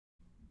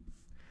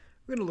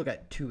We're going to look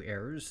at two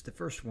errors. The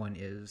first one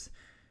is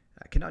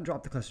cannot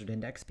drop the clustered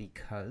index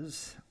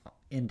because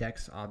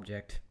index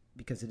object,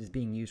 because it is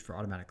being used for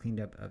automatic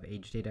cleanup of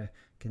age data,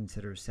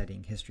 consider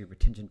setting history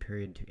retention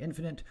period to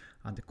infinite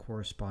on the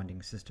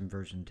corresponding system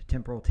version to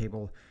temporal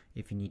table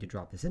if you need to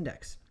drop this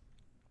index.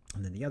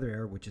 And then the other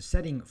error, which is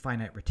setting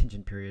finite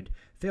retention period,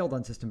 failed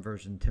on system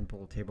version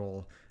temporal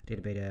table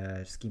data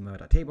beta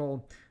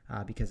schema.table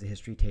because the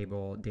history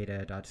table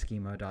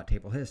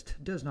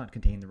data.schema.tablehist does not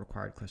contain the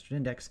required clustered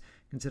index.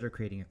 Consider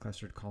creating a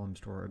clustered column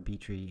store or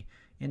B-tree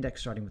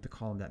index starting with the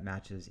column that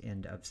matches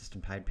end of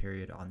system time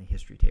period on the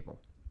history table.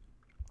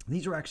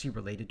 These are actually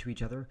related to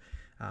each other.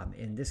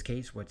 In this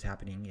case, what's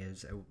happening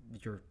is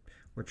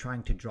we're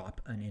trying to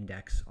drop an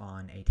index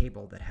on a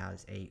table that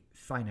has a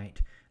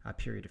finite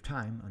period of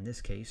time. In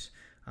this case,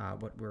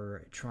 what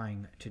we're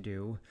trying to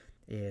do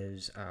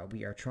is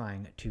we are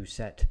trying to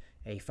set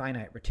a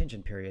finite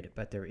retention period,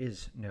 but there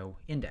is no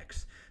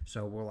index.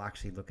 So we'll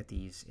actually look at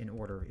these in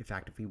order. In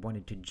fact, if we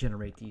wanted to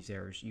generate these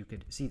errors, you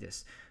could see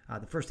this.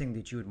 The first thing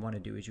that you would want to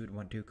do is you would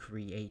want to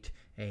create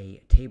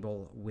a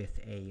table with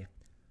a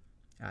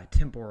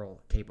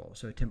temporal table,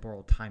 so a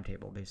temporal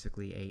timetable,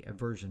 basically a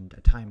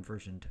time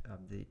version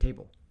of the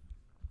table.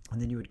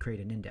 And then you would create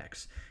an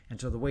index. And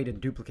so the way to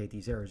duplicate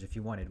these errors, if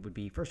you wanted, would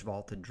be, first of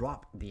all, to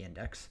drop the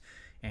index,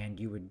 and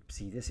you would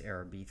see this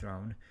error be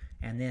thrown.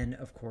 And then,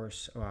 of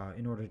course,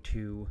 in order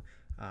to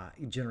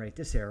generate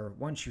this error,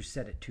 once you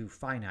set it to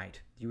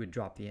finite, you would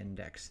drop the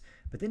index.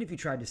 But then if you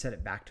tried to set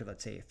it back to,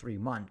 let's say, a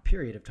 3-month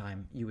period of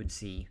time, you would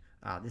see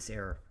this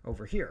error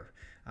over here,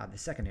 the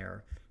second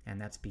error,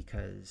 and that's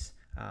because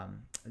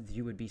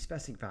you would be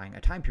specifying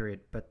a time period,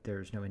 but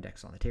there's no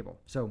index on the table.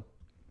 So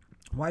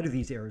why do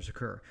these errors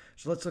occur?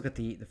 So let's look at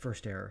the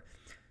first error.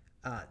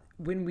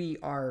 When we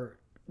are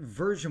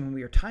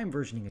time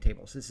versioning a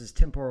table, so this is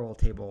temporal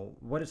table,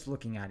 what it's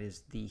looking at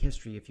is the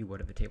history, if you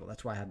would, of a table.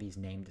 That's why I have these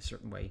named a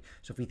certain way.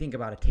 So if we think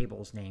about a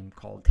table's name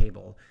called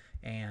table,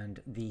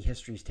 and the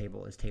histories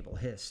table is table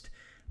hist,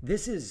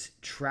 this is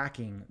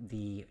tracking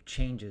the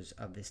changes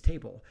of this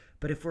table.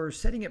 But if we're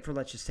setting it for,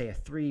 let's just say, a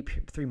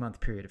three-month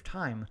period of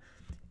time,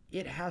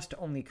 it has to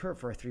only occur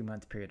for a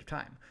 3-month period of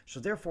time. So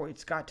therefore,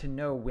 it's got to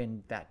know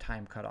when that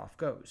time cutoff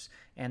goes.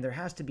 And there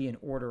has to be an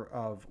order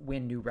of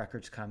when new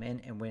records come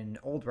in and when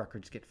old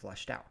records get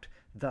flushed out.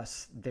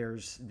 Thus,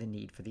 there's the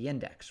need for the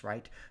index,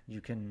 right?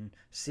 You can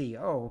see,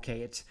 oh,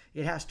 okay,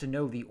 it has to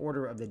know the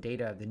order of the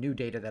data, the new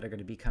data that are going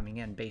to be coming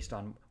in based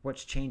on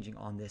what's changing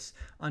on this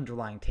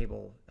underlying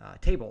table.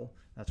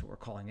 That's what we're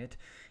calling it.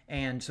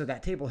 And so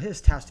that table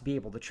hist has to be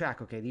able to track,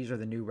 okay, these are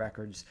the new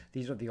records,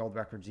 these are the old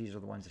records, these are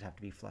the ones that have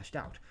to be flushed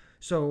out.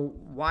 So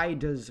why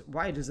does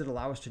it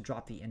allow us to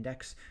drop the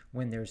index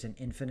when there's an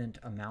infinite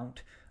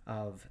amount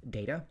of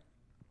data?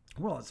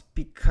 Well, it's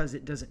because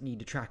it doesn't need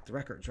to track the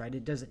records, right?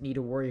 It doesn't need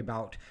to worry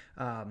about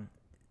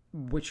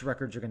which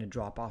records are going to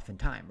drop off in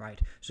time, right?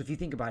 So if you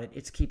think about it,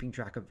 it's keeping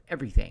track of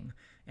everything.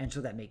 And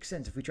so that makes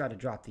sense. If we try to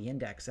drop the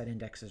index, that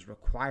index is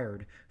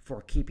required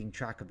for keeping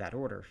track of that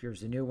order. Here's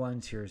the new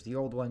ones, here's the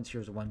old ones,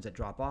 here's the ones that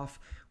drop off.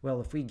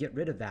 Well, if we get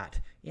rid of that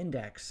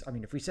index,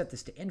 if we set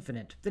this to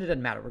infinite, then it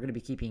doesn't matter. We're going to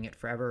be keeping it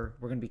forever.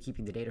 We're going to be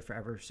keeping the data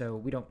forever. So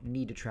we don't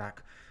need to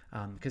track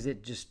because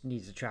it just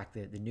needs to track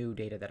the new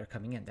data that are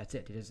coming in. That's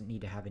it. It doesn't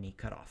need to have any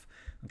cutoff.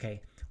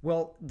 Okay.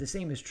 Well, the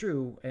same is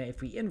true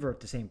if we invert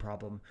the same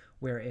problem,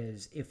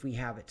 whereas if we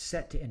have it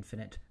set to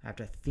infinite, I have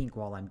to think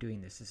while I'm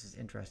doing this. This is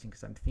interesting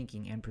because I'm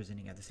thinking and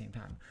presenting at the same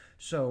time.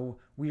 So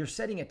we are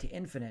setting it to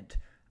infinite,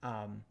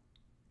 and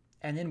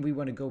then we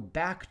want to go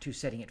back to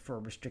setting it for a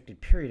restricted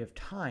period of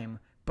time,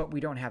 but we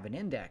don't have an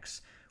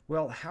index.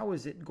 Well, how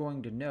is it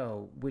going to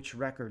know which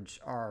records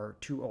are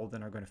too old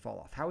and are going to fall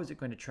off? How is it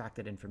going to track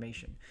that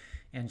information?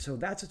 And so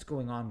that's what's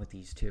going on with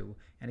these two.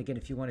 And again,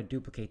 if you want to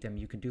duplicate them,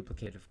 you can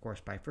duplicate it, of course,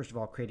 by first of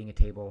all creating a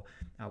table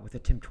with a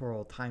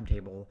temporal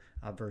timetable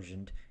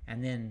versioned,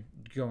 and then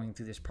going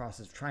through this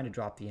process of trying to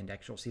drop the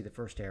index. You'll see the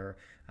first error.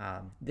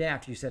 Then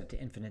after you set it to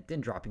infinite,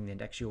 then dropping the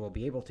index, you will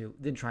be able to,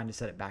 then trying to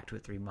set it back to a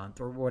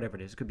 3-month or whatever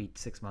it is. It could be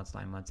 6 months,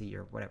 9 months, a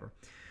year, whatever.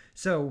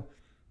 So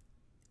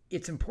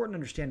it's important to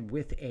understand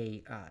with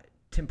a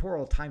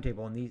temporal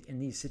timetable in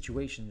these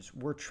situations,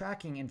 we're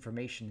tracking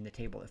information in the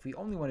table. If we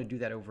only want to do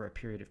that over a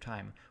period of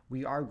time,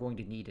 we are going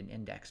to need an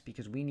index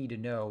because we need to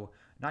know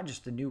not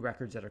just the new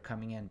records that are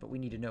coming in, but we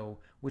need to know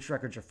which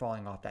records are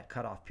falling off that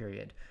cutoff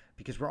period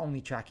because we're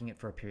only tracking it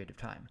for a period of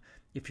time.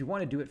 If you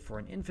want to do it for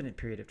an infinite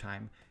period of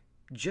time,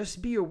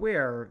 just be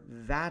aware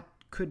that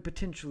could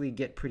potentially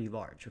get pretty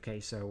large. Okay,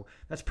 so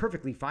that's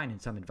perfectly fine in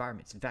some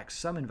environments. In fact,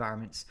 some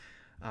environments,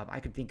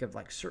 I could think of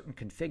like certain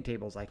config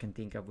tables I can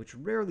think of which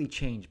rarely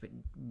change, but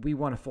we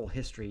want a full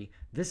history.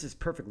 This is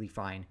perfectly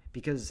fine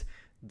because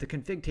the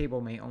config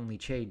table may only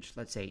change,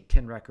 let's say,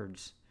 10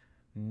 records,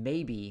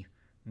 maybe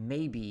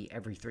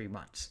every 3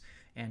 months.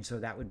 And so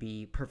that would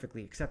be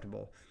perfectly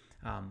acceptable.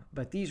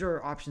 But these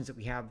are options that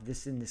we have.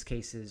 This in this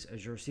case is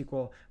Azure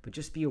SQL, but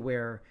just be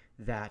aware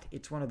that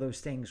it's one of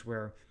those things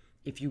where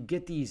if you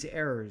get these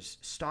errors,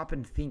 stop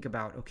and think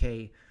about,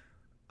 okay,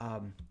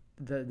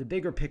 the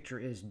bigger picture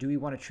is, do we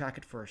want to track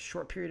it for a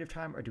short period of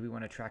time or do we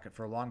want to track it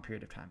for a long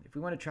period of time? If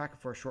we want to track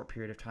it for a short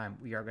period of time,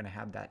 we are going to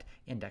have that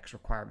index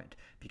requirement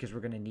because we're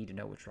going to need to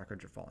know which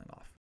records are falling off.